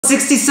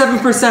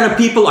67% of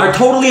people are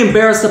totally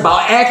embarrassed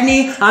about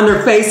acne on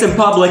their face in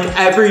public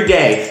every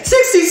day.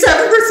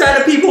 67%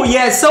 of people,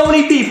 yeah, so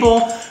many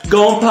people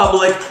go in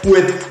public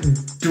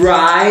with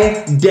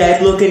dry,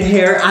 dead looking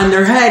hair on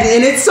their head,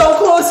 and it's so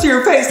close to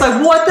your face.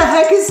 Like, what the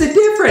heck is the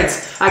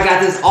difference? I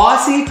got this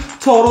Aussie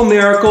Total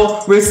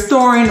Miracle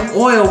Restoring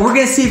Oil. We're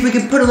gonna see if we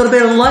can put a little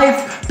bit of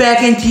life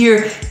back into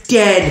your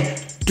dead,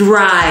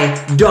 dry,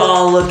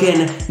 dull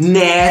looking,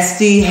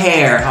 nasty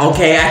hair.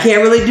 Okay, I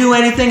can't really do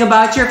anything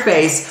about your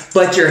face,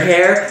 but your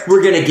hair,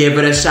 we're gonna give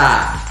it a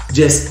shot.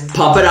 Just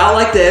pump it out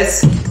like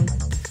this.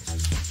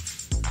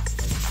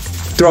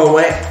 Throw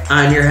it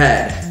on your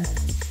head.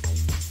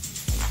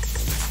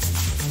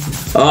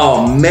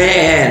 Oh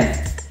man,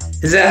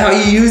 is that how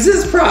you use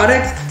this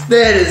product?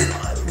 That is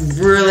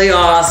really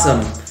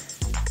awesome.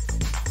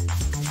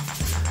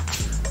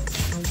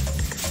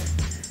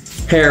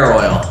 Hair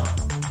oil.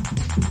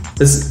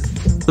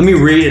 Let me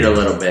read it a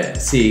little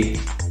bit. See,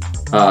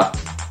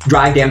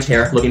 dry, damaged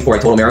hair, looking for a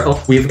total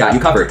miracle? We've got you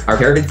covered. Our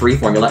paraben-free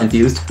formula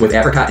infused with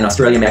apricot and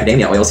Australian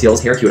macadamia oil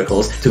seals hair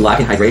cuticles to lock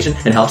in hydration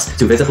and helps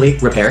to visibly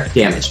repair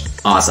damage.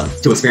 Awesome.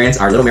 To experience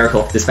our little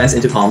miracle, dispense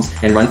into palms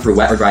and run through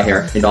wet or dry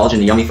hair. Indulge in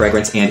the yummy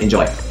fragrance and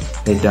enjoy.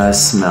 It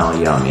does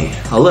smell yummy.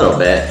 A little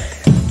bit.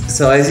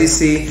 So as you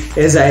see,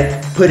 as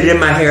I put it in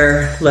my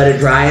hair, let it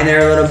dry in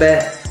there a little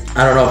bit.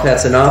 I don't know if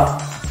that's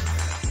enough.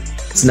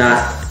 It's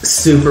not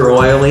super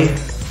oily.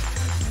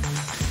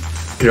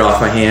 Get it off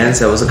my hands.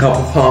 That was a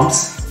couple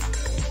pumps.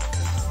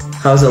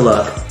 How's it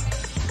look?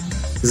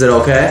 Is it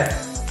okay?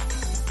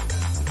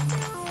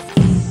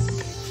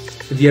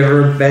 Have you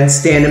ever been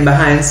standing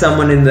behind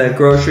someone in the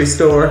grocery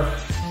store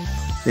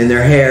and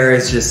their hair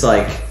is just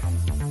like,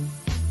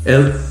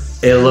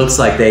 it looks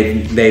like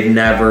they've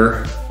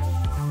never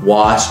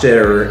washed it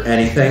or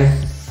anything?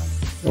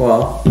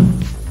 Well,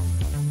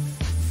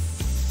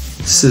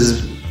 this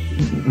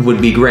would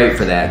be great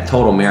for that.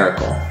 Total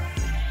Miracle.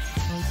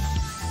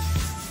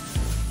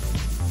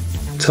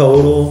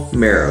 Total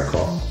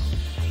Miracle.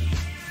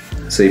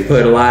 So you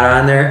put a lot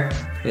on there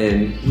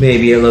and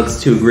maybe it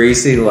looks too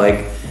greasy,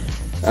 like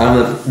I'm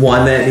the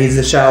one that needs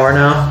a shower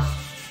now.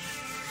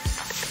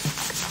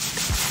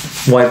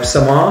 Wipe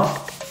some off.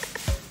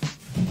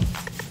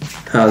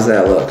 How's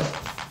that look?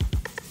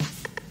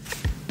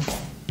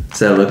 Does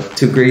that look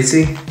too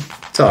greasy?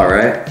 It's all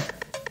right.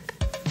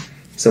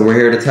 So we're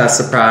here to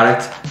test the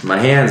product. My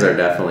hands are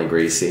definitely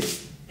greasy.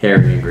 Hair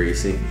being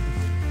greasy.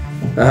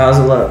 But how's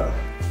it look?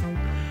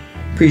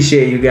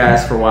 Appreciate you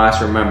guys for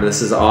watching. Remember,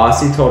 this is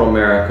Aussie Total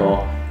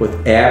Miracle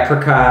with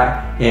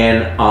apricot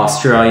and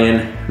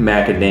Australian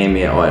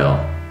macadamia oil.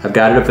 I've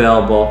got it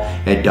available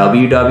at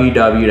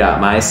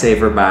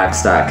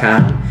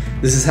www.mysaverbox.com.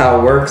 This is how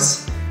it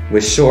works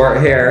with short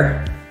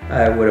hair.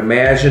 I would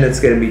imagine it's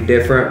going to be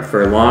different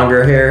for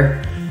longer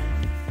hair.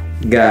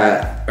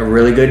 Got a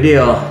really good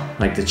deal,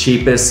 like the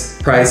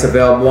cheapest price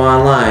available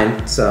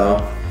online.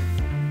 So,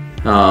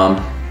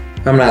 I'm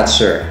not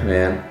sure,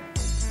 man.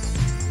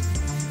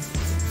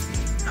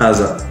 How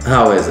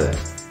is it?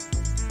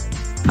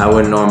 I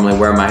wouldn't normally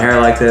wear my hair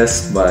like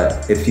this,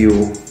 but if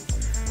you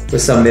were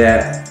somebody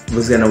that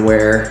was gonna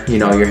wear, you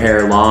know, your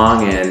hair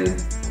long and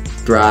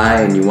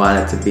dry and you want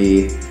it to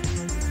be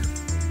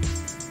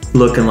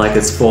looking like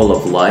it's full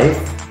of life,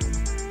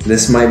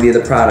 this might be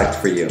the product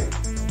for you,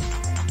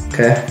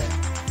 okay?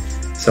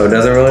 So it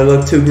doesn't really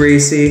look too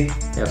greasy.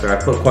 After I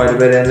put quite a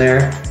bit in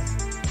there,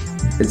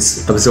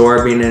 it's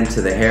absorbing into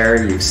the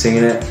hair. You've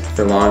seen it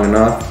for long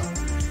enough.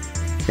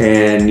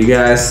 And you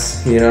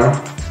guys, you know,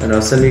 I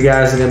know some of you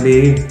guys are gonna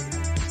be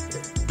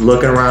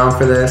looking around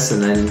for this and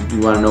then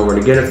you wanna know where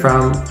to get it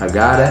from. I've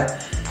got it.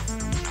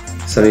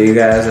 Some of you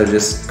guys are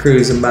just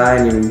cruising by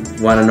and you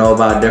wanna know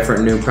about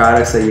different new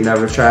products that you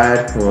never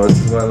tried. Well, this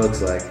is what it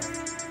looks like.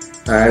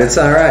 All right, it's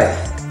all right.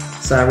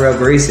 It's not real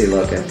greasy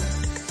looking.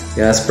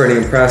 Yeah, that's pretty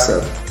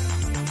impressive.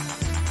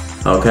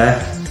 Okay,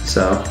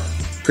 so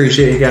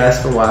appreciate you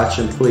guys for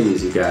watching.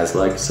 Please, you guys,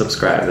 like,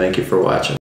 subscribe. Thank you for watching.